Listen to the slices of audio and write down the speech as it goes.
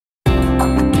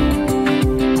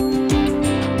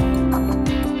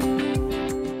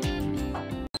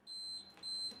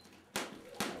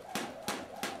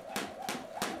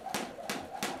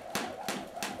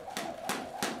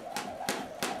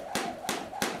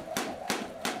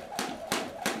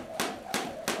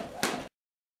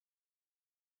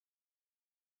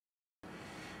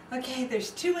Okay,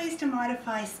 there's two ways to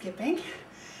modify skipping,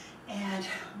 and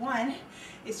one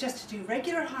is just to do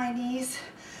regular high knees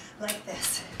like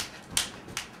this.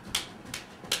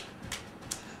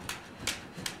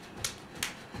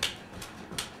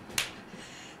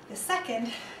 The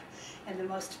second, and the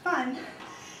most fun,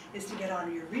 is to get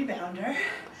on your rebounder.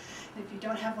 And if you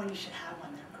don't have one, you should have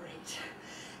one. They're great.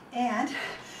 And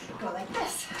go like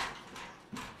this.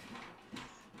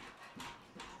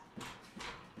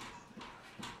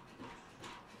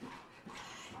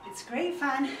 It's great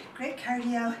fun, great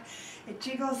cardio. It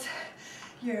jiggles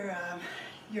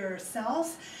your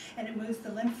cells and it moves the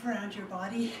lymph around your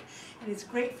body. It is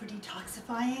great for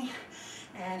detoxifying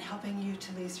and helping you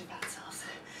to lose your fat cells.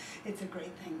 It's a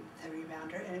great thing, the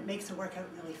rebounder, and it makes the workout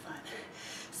really fun.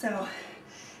 So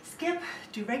skip,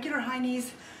 do regular high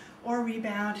knees or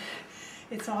rebound.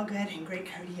 It's all good and great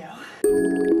cardio.